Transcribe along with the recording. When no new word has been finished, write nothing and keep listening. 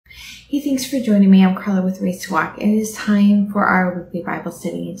Hey, thanks for joining me. I'm Carla with Race to Walk, and it is time for our weekly Bible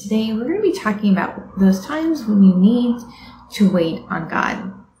study. And today we're going to be talking about those times when you need to wait on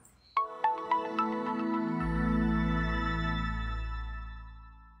God.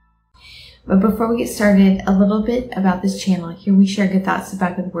 But before we get started, a little bit about this channel. Here we share good thoughts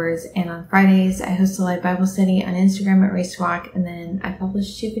about good words, and on Fridays I host a live Bible study on Instagram at Race to Walk, and then I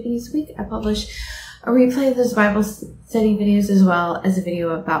publish 2 videos a week. I publish a replay of those Bible study videos as well as a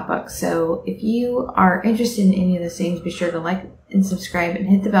video about books. So if you are interested in any of those things, be sure to like and subscribe and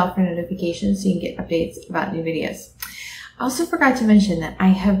hit the bell for notifications so you can get updates about new videos. I also forgot to mention that I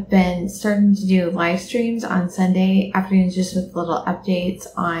have been starting to do live streams on Sunday afternoons just with little updates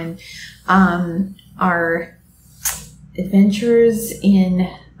on our adventures in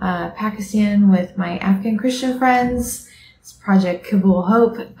Pakistan with my Afghan Christian friends. It's Project Kabul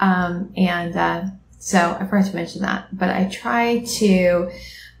Hope, so I forgot to mention that, but I try to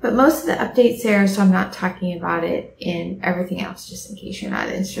put most of the updates there so I'm not talking about it in everything else, just in case you're not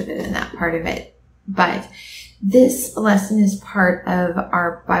interested in that part of it. But this lesson is part of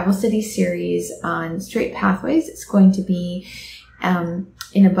our Bible study series on straight pathways. It's going to be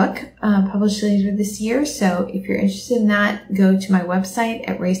in a book published later this year. So if you're interested in that, go to my website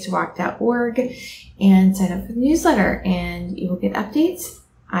at racetowalk.org and sign up for the newsletter, and you will get updates.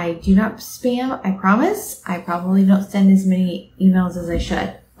 I do not spam, I promise. I probably don't send as many emails as I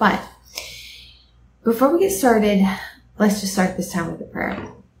should. But before we get started, let's just start this time with a prayer.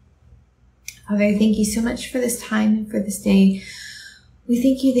 Father, I thank you so much for this time and for this day. We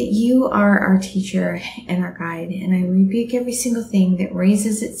thank you that you are our teacher and our guide, and I rebuke every single thing that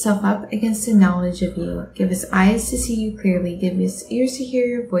raises itself up against the knowledge of you. Give us eyes to see you clearly, give us ears to hear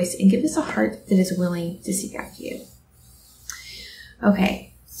your voice, and give us a heart that is willing to seek after you. Okay.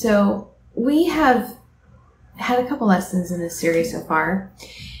 So we have had a couple lessons in this series so far,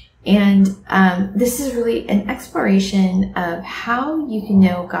 and this is really an exploration of how you can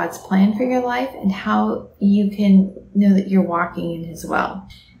know God's plan for your life and how you can know that you're walking in His will.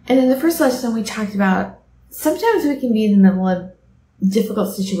 And in the first lesson, we talked about sometimes we can be in the middle of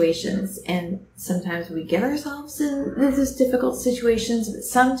difficult situations, and sometimes we get ourselves in those difficult situations, but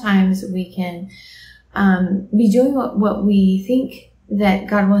sometimes we can be doing what we think that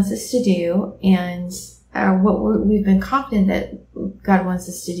God wants us to do, and we've been confident that God wants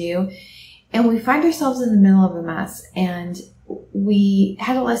us to do, and we find ourselves in the middle of a mess. And we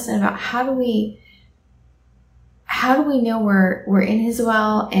had a lesson about how do we know we're in His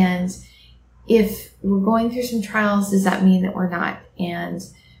will, and if we're going through some trials, does that mean that we're not? And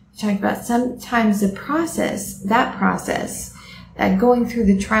we talked about sometimes that going through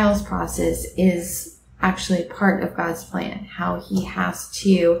the trials process is actually part of God's plan, how He has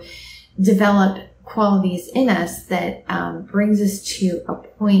to develop qualities in us that brings us to a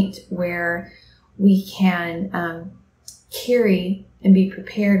point where we can carry and be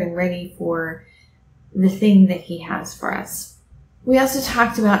prepared and ready for the thing that He has for us. We also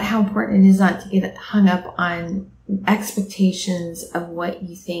talked about how important it is not to get hung up on expectations of what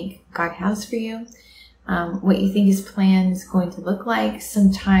you think God has for you, what you think His plan is going to look like.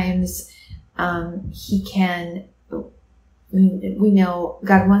 Sometimes we know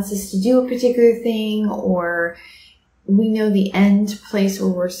God wants us to do a particular thing, or we know the end place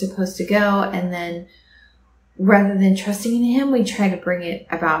where we're supposed to go, and then rather than trusting in Him, we try to bring it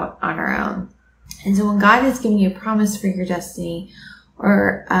about on our own. And so when God has given you a promise for your destiny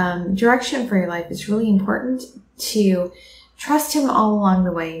or direction for your life, it's really important to trust Him all along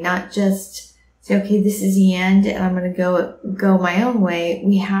the way, not just say, okay, this is the end and I'm going to go my own way.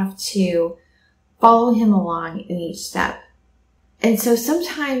 We have to follow Him along in each step. And so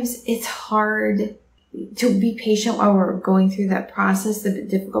sometimes it's hard to be patient while we're going through that process, the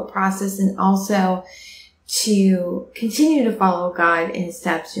difficult process, and also to continue to follow God in His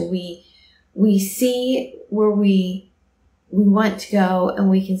steps. And we see where we want to go, and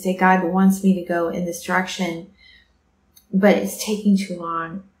we can say, God wants me to go in this direction, but it's taking too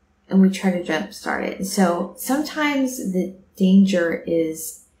long, and we try to jumpstart it. And so sometimes the danger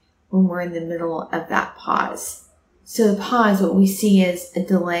is when we're in the middle of that pause. So the pause, what we see is a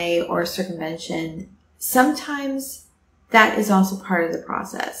delay or a circumvention. Sometimes that is also part of the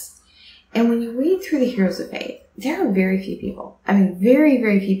process. And when you read through the heroes of faith, there are very few people, very,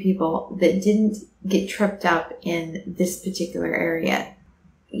 very few people that didn't get tripped up in this particular area.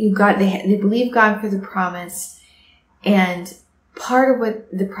 They believe God for the promise, and part of what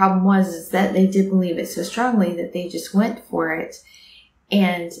the problem was is that they did believe it so strongly that they just went for it,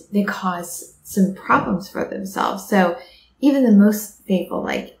 and they caused some problems for themselves. So even the most faithful,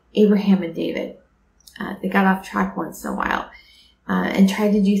 like Abraham and David, they got off track once in a while. and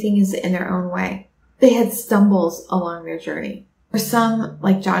tried to do things in their own way. They had stumbles along their journey. For some,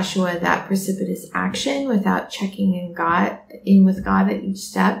 like Joshua, that precipitous action without checking in with God at each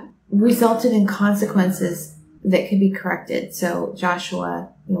step resulted in consequences that could be corrected. So Joshua,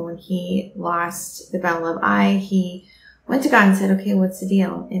 when he lost the Battle of Ai, he went to God and said, okay, what's the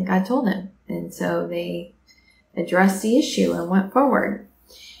deal? And God told him. And so they addressed the issue and went forward.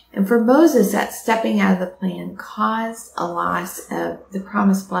 And for Moses, that stepping out of the plan caused a loss of the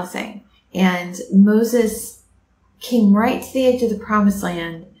promised blessing. And Moses came right to the edge of the promised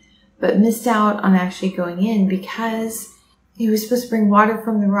land, but missed out on actually going in because he was supposed to bring water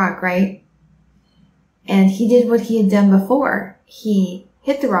from the rock, right? And he did what he had done before. He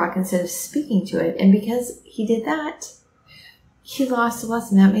hit the rock instead of speaking to it. And because he did that, he lost the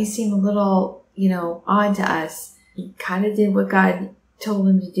blessing. That may seem a little, odd to us. He kind of did what God told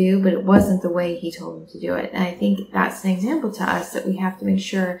him to do, but it wasn't the way he told him to do it. And I think that's an example to us that we have to make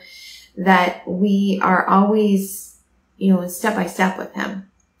sure that we are always, step by step with him.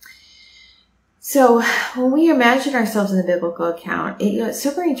 So when we imagine ourselves in the biblical account, it's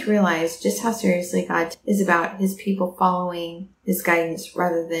sobering to realize just how seriously God is about his people following his guidance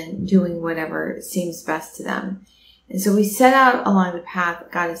rather than doing whatever seems best to them. And so we set out along the path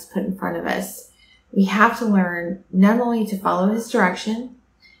that God has put in front of us. We have to learn not only to follow his direction,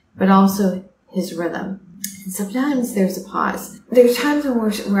 but also his rhythm. And sometimes there's a pause. There's times when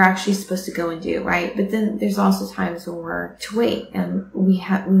we're actually supposed to go and do, right? But then there's also times when we're to wait and we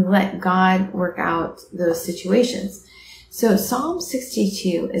let God work out those situations. So Psalm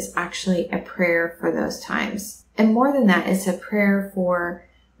 62 is actually a prayer for those times. And more than that, it's a prayer for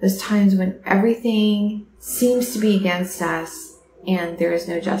those times when everything seems to be against us and there is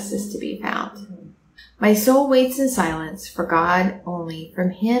no justice to be found. My soul waits in silence for God only. From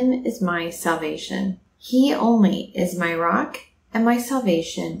him is my salvation. He only is my rock and my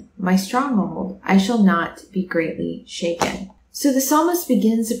salvation, my stronghold. I shall not be greatly shaken. So the psalmist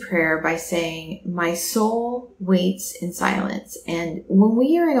begins the prayer by saying, my soul waits in silence. And when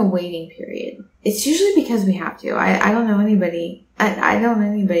we are in a waiting period, it's usually because we have to. I don't know anybody. I don't know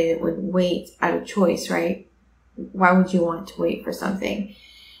anybody that would wait out of choice, right? Why would you want to wait for something?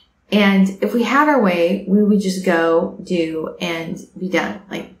 And if we had our way, we would just go, do, and be done.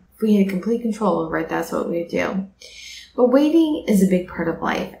 Like, if we had complete control over it, that's what we would do. But waiting is a big part of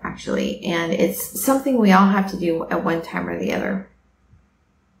life, actually. And it's something we all have to do at one time or the other.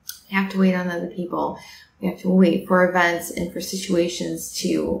 We have to wait on other people. We have to wait for events and for situations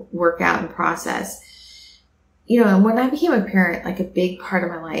to work out and process. And when I became a parent, like a big part of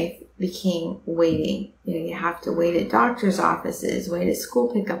my life became waiting. You have to wait at doctor's offices, wait at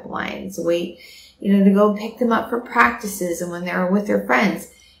school pickup lines, wait, to go pick them up for practices and when they're with their friends.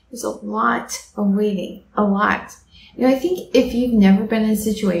 There's a lot of waiting, a lot. I think if you've never been in a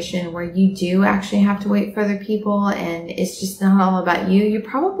situation where you do actually have to wait for other people and it's just not all about you, you're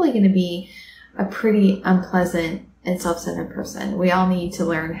probably going to be a pretty unpleasant and self-centered person. We all need to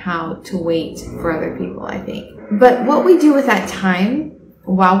learn how to wait for other people, I think. But what we do with that time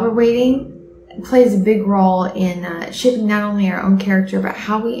while we're waiting plays a big role in shaping not only our own character, but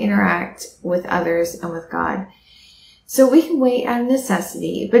how we interact with others and with God. So we can wait out of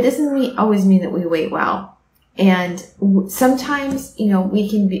necessity, but it doesn't always mean that we wait well. And sometimes, we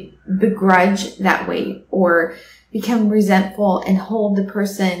can begrudge that wait or become resentful and hold the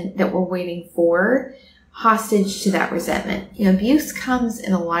person that we're waiting for hostage to that resentment. Abuse comes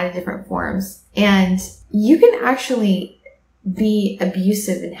in a lot of different forms, and you can actually be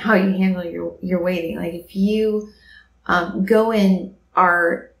abusive in how you handle your waiting. Like if you go and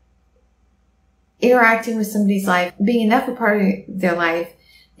are interacting with somebody's life, being enough a part of their life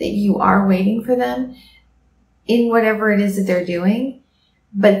that you are waiting for them in whatever it is that they're doing,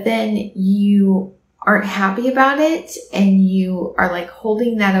 but then you aren't happy about it and you are like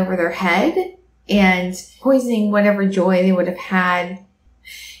holding that over their head and poisoning whatever joy they would have had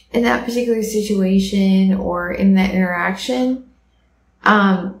in that particular situation or in that interaction.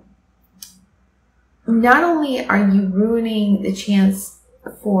 Not only are you ruining the chance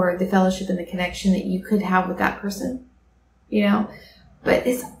for the fellowship and the connection that you could have with that person, but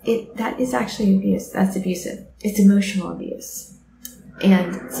that is actually abuse. That's abusive. It's emotional abuse.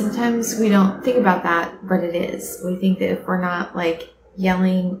 And sometimes we don't think about that, but it is. We think that if we're not like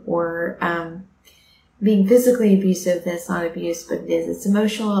yelling or being physically abusive, that's not abuse, but it is. It's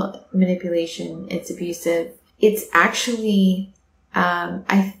emotional manipulation. It's abusive. It's actually,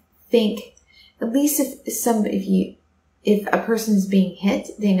 I think, at least if a person is being hit,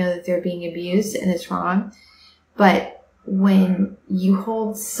 they know that they're being abused and it's wrong. But when you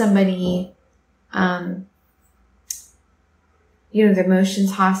hold somebody, their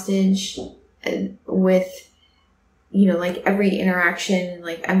emotions hostage with, like every interaction,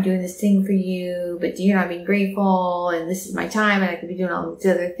 like, I'm doing this thing for you, but you're not being grateful, and this is my time, and I could be doing all these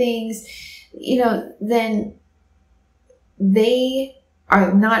other things, then they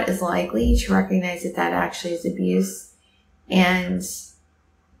are not as likely to recognize that that actually is abuse. And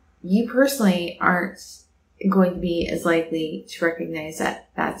you personally aren't going to be as likely to recognize that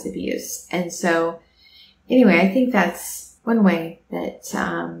that's abuse. And so anyway, I think that's one way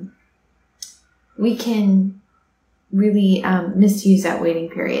that we can really misuse that waiting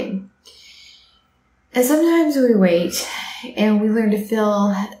period. And sometimes we wait and we learn to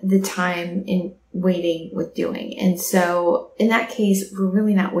fill the time in waiting with doing. And so in that case, we're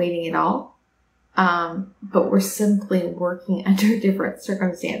really not waiting at all. But we're simply working under different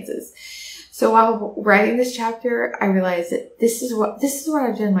circumstances. So while writing this chapter, I realized that this is what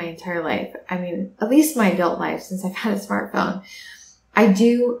I've done my entire life. I mean, at least my adult life, since I've had a smartphone. I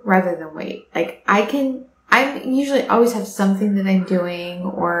do rather than wait. Like, I usually always have something that I'm doing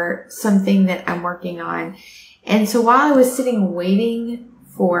or something that I'm working on. And so while I was sitting waiting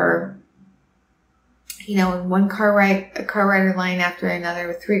for, in one car rider line after another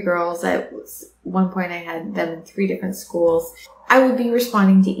with 3 girls, at one point I had them in 3 different schools, I would be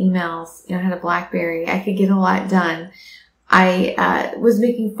responding to emails. I had a BlackBerry. I could get a lot done. I was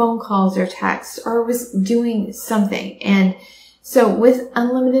making phone calls or texts, or was doing something. And so with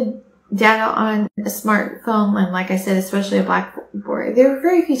unlimited data on a smartphone, and like I said, especially a BlackBerry, there were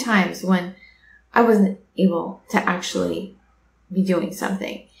very few times when I wasn't able to actually be doing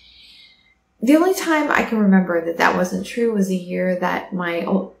something. The only time I can remember that that wasn't true was a year that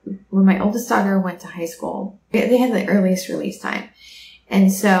when my oldest daughter went to high school. They had the earliest release time.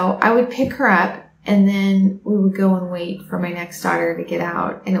 And so I would pick her up, and then we would go and wait for my next daughter to get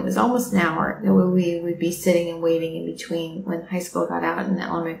out. And it was almost an hour that we would be sitting and waiting in between when high school got out and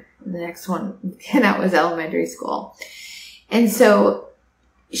the next one, and that was elementary school. And so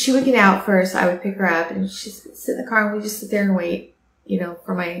she would get out first. I would pick her up, and she'd sit in the car, and we'd just sit there and wait,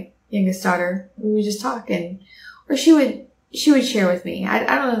 for my youngest daughter. We would just talk, or she would share with me. I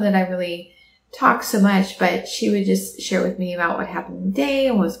don't know that I really talk so much, but she would just share with me about what happened in the day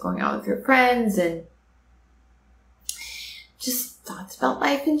and what was going on with her friends, and just thoughts about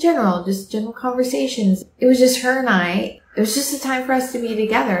life in general, just general conversations. It was just her and I. It was just a time for us to be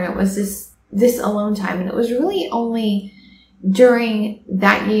together, and it was this alone time. And it was really only during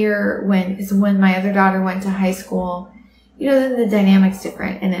that year when my other daughter went to high school, then the dynamic's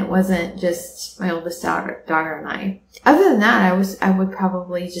different, and it wasn't just my oldest daughter and I. Other than that, I would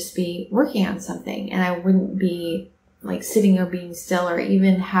probably just be working on something, and I wouldn't be like sitting or being still or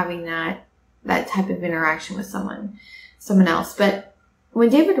even having that type of interaction with someone else. But when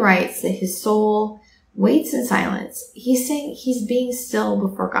David writes that his soul waits in silence, he's saying he's being still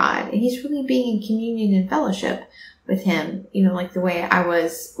before God, and he's really being in communion and fellowship with him, like the way I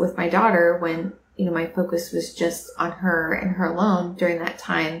was with my daughter when my focus was just on her and her alone during that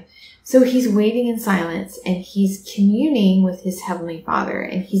time. So he's waiting in silence, and he's communing with his Heavenly Father,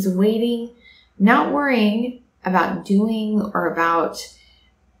 and he's waiting, not worrying about doing or about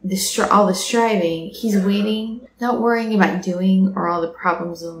all the striving. He's waiting, not worrying about doing or all the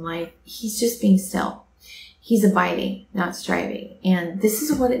problems in life. He's just being still. He's abiding, not striving. And this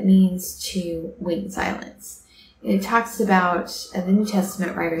is what it means to wait in silence. It talks about, and the New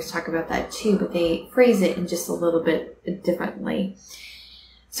Testament writers talk about that too, but they phrase it in just a little bit differently.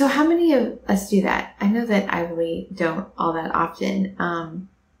 So how many of us do that? I know that I really don't all that often.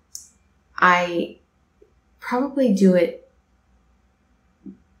 I probably do it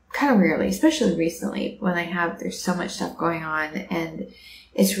kind of rarely, especially recently when there's so much stuff going on, and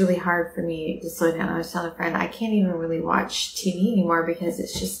it's really hard for me to slow down. I was telling a friend, I can't even really watch TV anymore because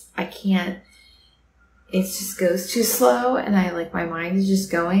it just goes too slow, and my mind is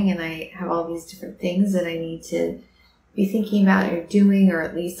just going, and I have all these different things that I need to be thinking about or doing, or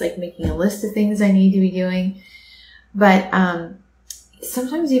at least making a list of things I need to be doing. But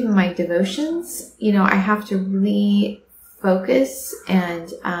sometimes even my devotions, I have to really focus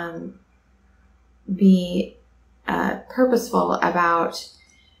and be purposeful about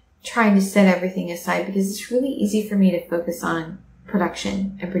trying to set everything aside, because it's really easy for me to focus on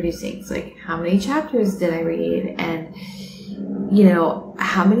production and producing. It's like, how many chapters did I read? And,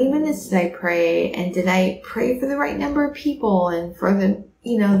 how many minutes did I pray? And did I pray for the right number of people, and for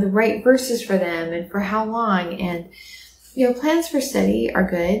the right verses for them, and for how long? And, plans for study are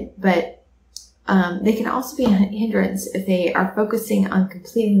good, but they can also be a hindrance if they are focusing on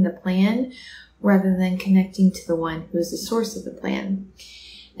completing the plan rather than connecting to the one who is the source of the plan.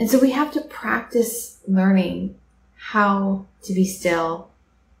 And so we have to practice learning how to be still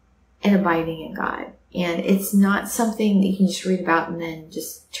and abiding in God. And it's not something that you can just read about and then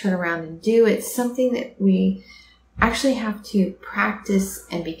just turn around and do. It's something that we actually have to practice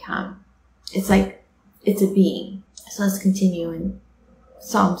and become. It's like, it's a being. So let's continue in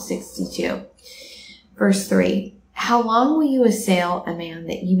Psalm 62, verse 3. How long will you assail a man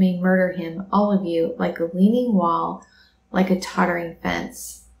that you may murder him, all of you, like a leaning wall, like a tottering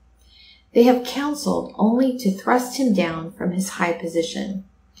fence? They have counseled only to thrust him down from his high position.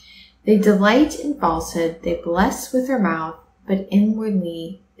 They delight in falsehood, they bless with their mouth, but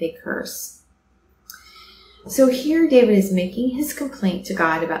inwardly they curse. So here David is making his complaint to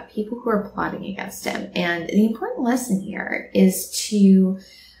God about people who are plotting against him. And the important lesson here is to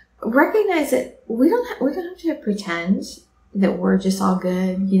recognize that we don't have to pretend that we're just all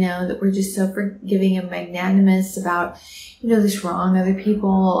good, that we're just so forgiving and magnanimous about, this wrong other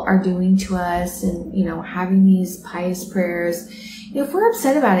people are doing to us and, having these pious prayers. If we're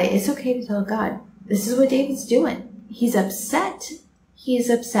upset about it, it's okay to tell God. This is what David's doing. He's upset. He is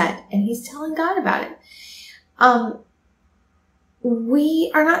upset and he's telling God about it.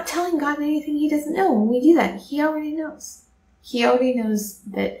 We are not telling God anything he doesn't know. When we do that, he already knows. He already knows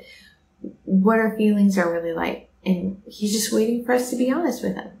that what our feelings are really like. And he's just waiting for us to be honest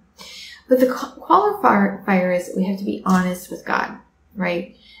with him. But the qualifier is that we have to be honest with God,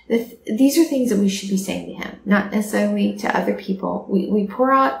 right? These are things that we should be saying to him, not necessarily to other people. We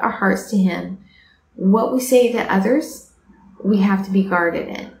pour out our hearts to him. What we say to others, we have to be guarded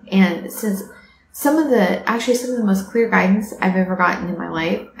in. And since some of the most clear guidance I've ever gotten in my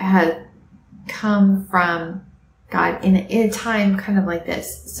life has come from God in a time kind of like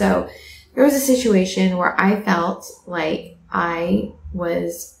this. So there was a situation where I felt like I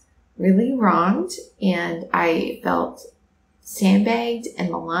was really wronged and I felt sandbagged and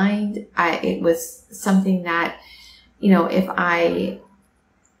maligned. It was something that, if I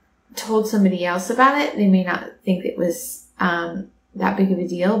told somebody else about it, they may not think it was that big of a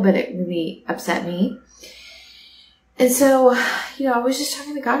deal, but it really upset me. And so, I was just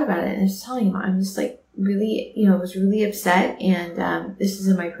talking to God about it and I was telling him, I'm just like really, I was really upset and this is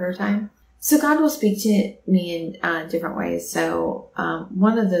in my prayer time. So God will speak to me in different ways. So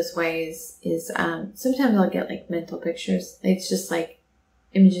one of those ways is sometimes I'll get like mental pictures. It's just like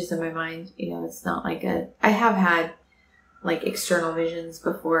images in my mind. It's not like I have had like external visions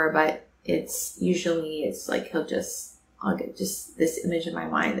before, but it's like I'll get just this image in my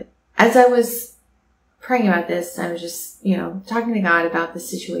mind. As I was praying about this, I was just, talking to God about the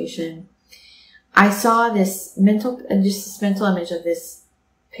situation. I saw this mental image of this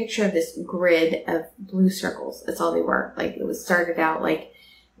picture of this grid of blue circles. That's all they were. Like it was started out like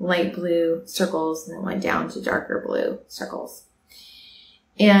light blue circles and then went down to darker blue circles.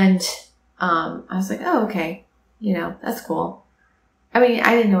 And I was like, oh, okay. That's cool. I mean,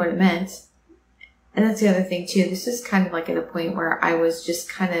 I didn't know what it meant. And that's the other thing too. This is kind of like at a point where I was just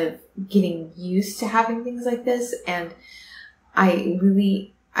kind of getting used to having things like this. And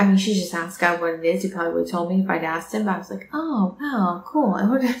she just asked God what it is. He probably would have told me if I'd asked him. But I was like, oh, wow, cool. I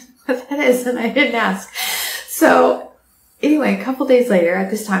wonder what that is. And I didn't ask. So anyway, a couple days later, at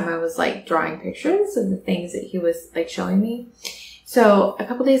this time, I was like drawing pictures of the things that he was like showing me. So a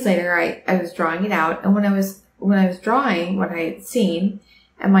couple days later, I was drawing it out. And when I was drawing what I had seen,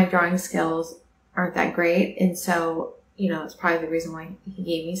 and my drawing skills aren't that great. And so, it's probably the reason why he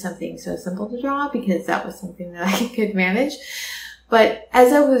gave me something so simple to draw, because that was something that I could manage. But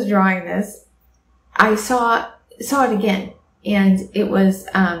as I was drawing this, I saw it again. And it was,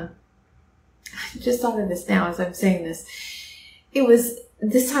 I just thought of this now as I'm saying this.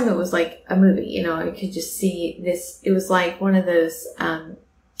 This time it was like a movie, I could just see this. It was like one of those,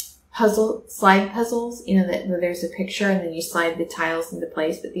 slide puzzles, where there's a picture and then you slide the tiles into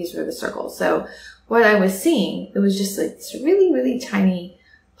place, but these were the circles. So what I was seeing, it was just like this really, really tiny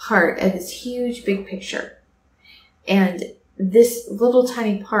part of this huge big picture. And this little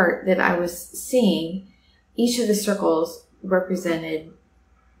tiny part that I was seeing, each of the circles represented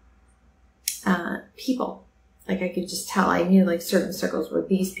people. Like I could just tell, I knew like certain circles were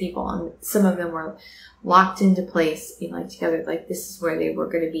these people, and some of them were locked into place, like together, like this is where they were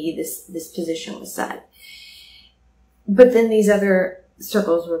going to be, this position was set. But then these other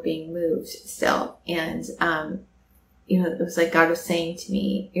circles were being moved still. And, it was like God was saying to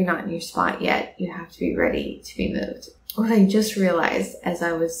me, you're not in your spot yet. You have to be ready to be moved. What I just realized as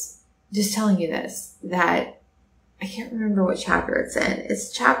I was just telling you this, that I can't remember what chapter it's in.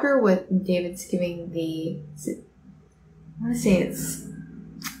 It's a chapter with David's giving I want to say it's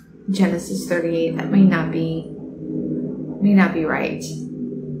Genesis 38. That may not be right.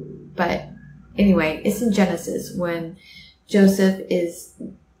 But Anyway, it's in Genesis when Joseph is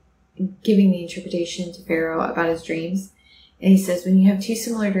giving the interpretation to Pharaoh about his dreams. And he says, when you have two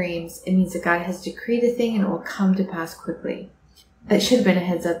similar dreams, it means that God has decreed a thing and it will come to pass quickly. That should have been a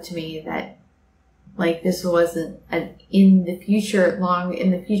heads up to me that, like, this wasn't an long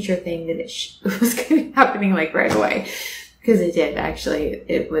in the future thing, that it was going to be happening, like, right away. Because it did, actually.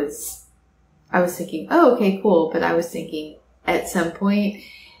 I was thinking, oh, okay, cool. But I was thinking, at some point,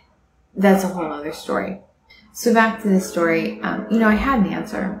 that's a whole other story. So back to this story, I had an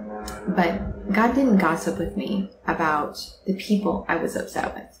answer. But God didn't gossip with me about the people I was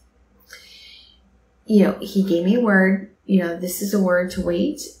upset with. He gave me a word. This is a word to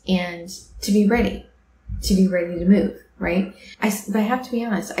wait and to be ready to move, right? But I have to be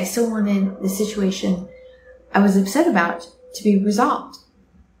honest, I still wanted the situation I was upset about to be resolved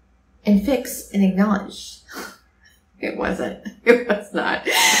and fixed and acknowledged. It wasn't. It was not.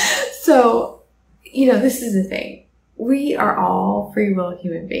 So, this is the thing. We are all free will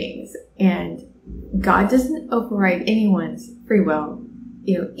human beings, and God doesn't override anyone's free will.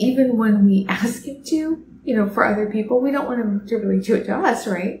 Even when we ask him to, for other people, we don't want him to really do it to us,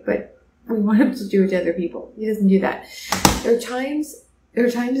 right? But we want him to do it to other people. He doesn't do that. There are times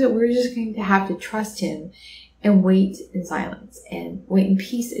that we're just going to have to trust him and wait in silence and wait in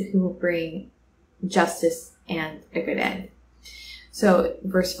peace that he will bring justice and a good end. So,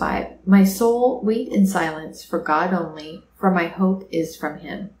 verse 5, my soul, wait in silence for God only, for my hope is from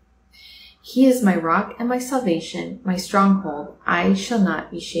him. He is my rock and my salvation, my stronghold. I shall not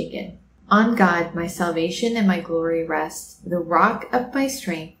be shaken. On God, my salvation and my glory rest. The rock of my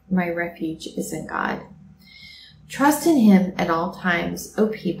strength, my refuge is in God. Trust in him at all times, O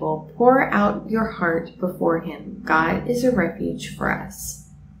people. Pour out your heart before him. God is a refuge for us.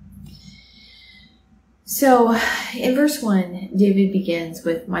 So in verse 1, David begins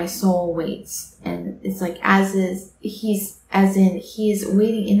with, my soul waits. And it's like, he is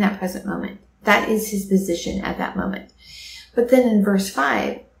waiting in that present moment. That is his position at that moment. But then in verse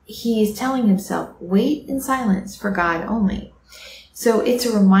 5, he is telling himself, wait in silence for God only. So it's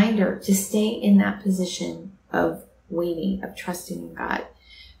a reminder to stay in that position of waiting, of trusting in God.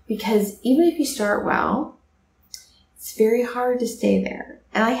 Because even if you start well, it's very hard to stay there.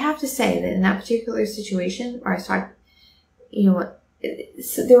 And I have to say that in that particular situation where I was talking,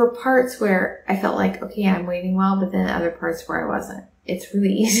 so there were parts where I felt like, okay, I'm waiting well, but then other parts where I wasn't. It's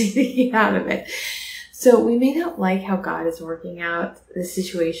really easy to get out of it. So we may not like how God is working out the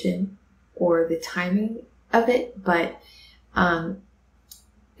situation or the timing of it, but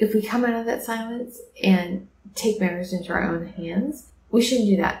if we come out of that silence and take matters into our own hands, we shouldn't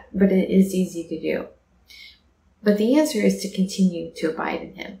do that, but it is easy to do. But the answer is to continue to abide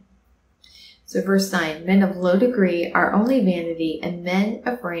in him. So verse 9, men of low degree are only vanity, and men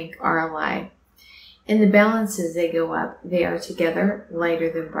of rank are a lie. In the balances they go up, they are together lighter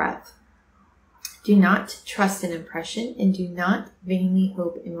than breath. Do not trust in impression, and do not vainly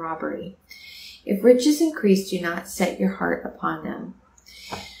hope in robbery. If riches increase, do not set your heart upon them.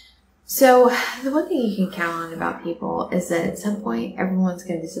 So the one thing you can count on about people is that at some point, everyone's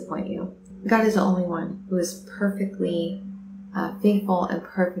going to disappoint you. God is the only one who is perfectly faithful and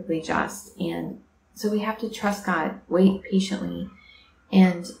perfectly just. And so we have to trust God, wait patiently,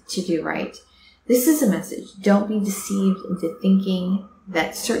 and to do right. This is a message. Don't be deceived into thinking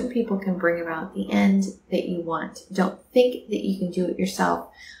that certain people can bring about the end that you want. Don't think that you can do it yourself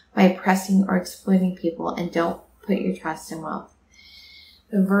by oppressing or exploiting people, and don't put your trust in wealth.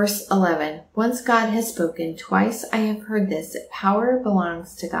 Verse 11, once God has spoken, twice I have heard this, that power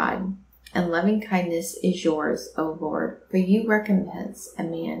belongs to God. And loving kindness is yours, O Lord, for you recompense a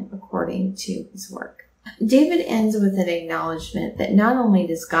man according to his work. David ends with an acknowledgement that not only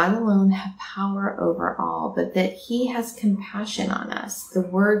does God alone have power over all, but that he has compassion on us. The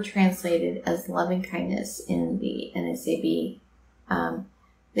word translated as loving kindness in the NSAB,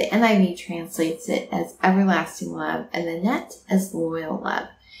 the NIV translates it as everlasting love, and the NET as loyal love.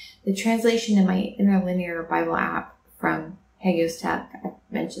 The translation in my interlinear Bible app from Hagios Tech, I've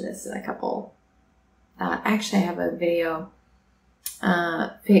mentioned this in a couple. Actually, I have a video,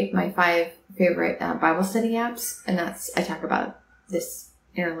 my 5 favorite Bible study apps, and I talk about this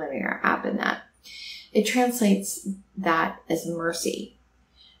interlinear app in that. It translates that as mercy.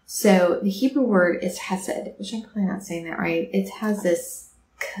 So the Hebrew word is hesed, which I'm probably not saying that right. It has this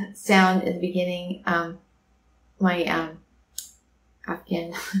sound at the beginning. My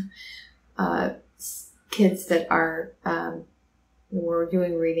Afghan kids that are were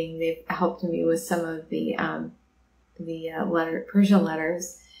doing reading, they've helped me with some of the Persian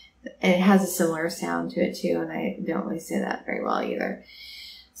letters. And it has a similar sound to it too, and I don't really say that very well either.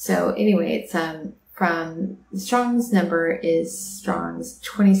 So anyway, it's from the Strong's number is Strong's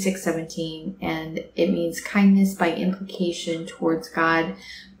 2617, and it means kindness by implication towards God,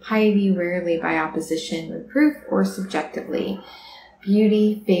 piety rarely by opposition, reproof, or subjectively,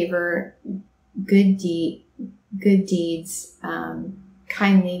 beauty, favor, good deeds,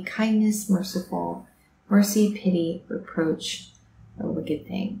 kindness, merciful, mercy, pity, reproach, a wicked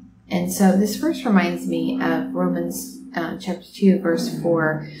thing. And so this verse reminds me of Romans chapter 2, verse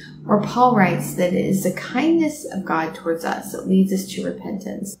 4, where Paul writes that it is the kindness of God towards us that leads us to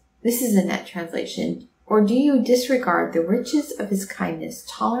repentance. This is a net translation. Or do you disregard the riches of his kindness,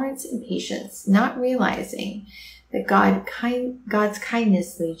 tolerance, and patience, not realizing that God's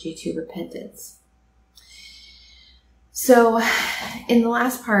kindness leads you to repentance? So in the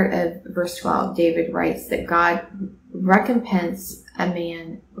last part of verse 12, David writes that God recompense a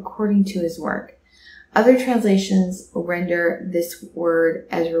man according to his work. Other translations render this word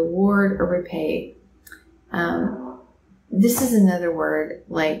as reward or repay. This is another word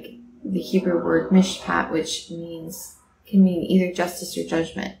like the Hebrew word mishpat, which can mean either justice or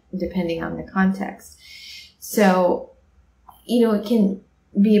judgment, depending on the context. So, it can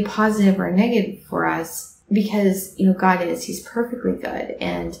be a positive or a negative for us because, God he's perfectly good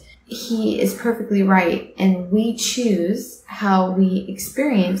and he is perfectly right. And we choose how we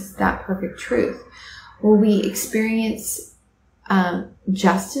experience that perfect truth. Will we experience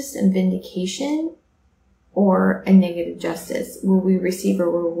justice and vindication or a negative justice? Will we receive a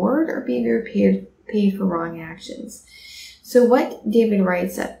reward or be paid for wrong actions? So what David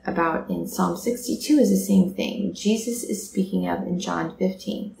writes about in Psalm 62 is the same thing. Jesus is speaking of in John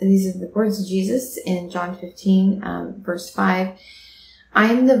 15. So these are the words of Jesus in John 15, verse 5. I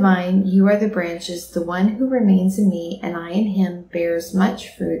am the vine, you are the branches. The one who remains in me and I in him bears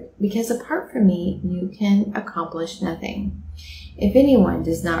much fruit, because apart from me you can accomplish nothing. If anyone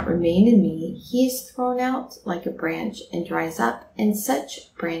does not remain in me, he is thrown out like a branch and dries up, and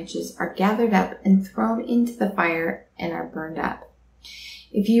such branches are gathered up and thrown into the fire and are burned up.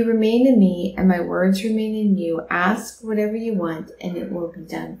 If you remain in me and my words remain in you, ask whatever you want and it will be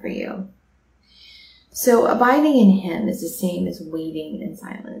done for you. So abiding in him is the same as waiting in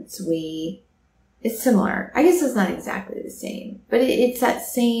silence. It's similar. I guess it's not exactly the same, but it's that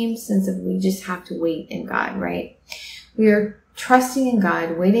same sense of we just have to wait in God, right? We are trusting in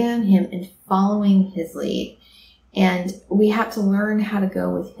God, waiting on him, and following his lead. And we have to learn how to go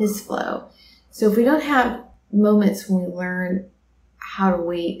with his flow. So if we don't have moments when we learn how to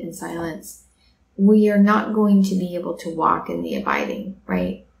wait in silence, we are not going to be able to walk in the abiding,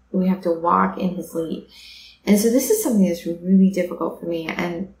 right? We have to walk in his lead. And so this is something that's really difficult for me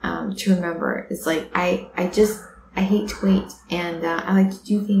and to remember. It's like I hate to wait, and I like to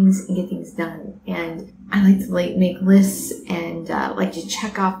do things and get things done, and I like to make lists and like to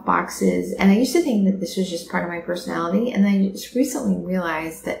check off boxes. And I used to think that this was just part of my personality, and I just recently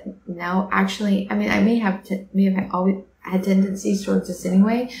realized that no, actually, I may have always had tendencies towards this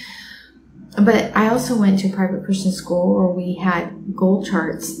anyway. But I also went to a private Christian school where we had goal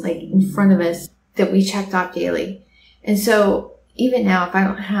charts like in front of us that we checked off daily. And so even now, if I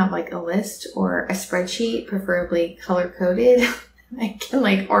don't have like a list or a spreadsheet, preferably color coded, I can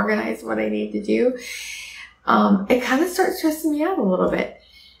like organize what I need to do. It kind of starts stressing me out a little bit.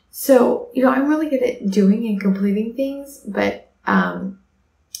 So, I'm really good at doing and completing things, but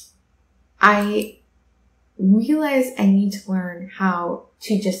I realize I need to learn how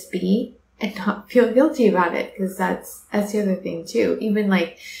to just be and not feel guilty about it, because that's the other thing too. Even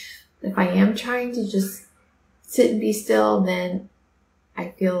like if I am trying to just sit and be still, then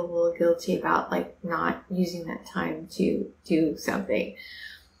I feel a little guilty about like not using that time to do something.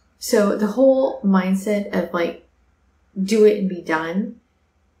 So the whole mindset of like do it and be done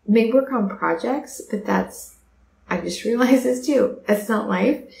may work on projects, but I just realized this too. That's not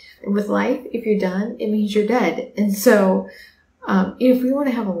life. With life, if you're done, it means you're dead. And so if we want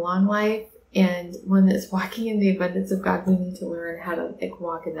to have a long life and one that's walking in the abundance of God, we need to learn how to like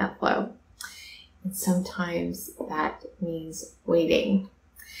walk in that flow. And sometimes that means waiting.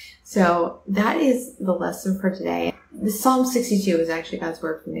 So that is the lesson for today. The Psalm 62 was actually God's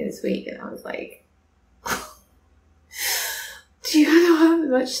word for me this week. And I was like, do you know how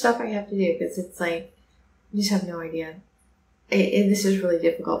much stuff I have to do? Because it's like, you just have no idea. This is really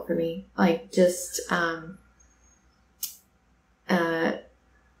difficult for me. Like just,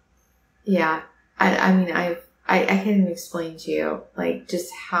 yeah, I can't even explain to you, like,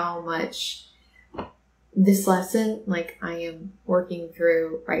 just how much this lesson, like, I am working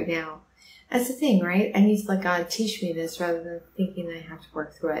through right now. That's the thing, right? I need to let God teach me this rather than thinking that I have to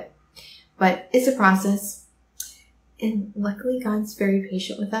work through it. But it's a process. And luckily, God's very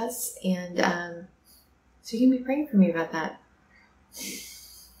patient with us, and so you can be praying for me about that.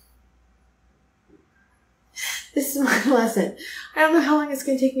 This is my lesson. I don't know how long it's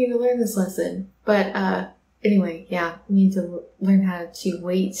going to take me to learn this lesson, but anyway, yeah, we need to learn how to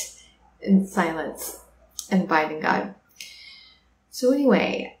wait in silence and abide in God. So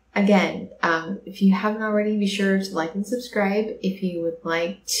anyway, again, if you haven't already, be sure to like and subscribe. If you would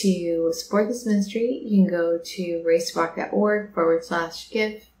like to support this ministry, you can go to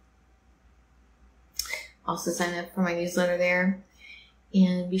gracewalk.org/give. Also sign up for my newsletter there,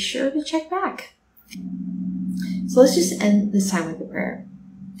 and be sure to check back. So let's just end this time with a prayer.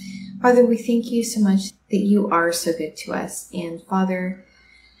 Father, we thank you so much that you are so good to us. And Father,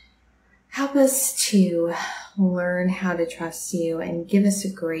 help us to learn how to trust you and give us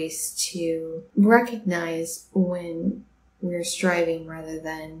a grace to recognize when we're striving rather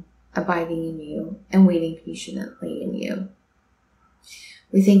than abiding in you and waiting patiently in you.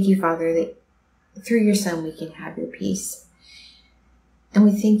 We thank you, Father, that through your Son we can have your peace. And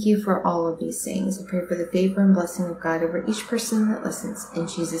we thank you for all of these things. I pray for the favor and blessing of God over each person that listens. In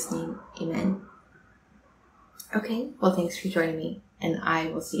Jesus' name, amen. Okay, well, thanks for joining me, and I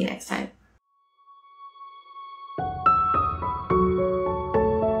will see you next time.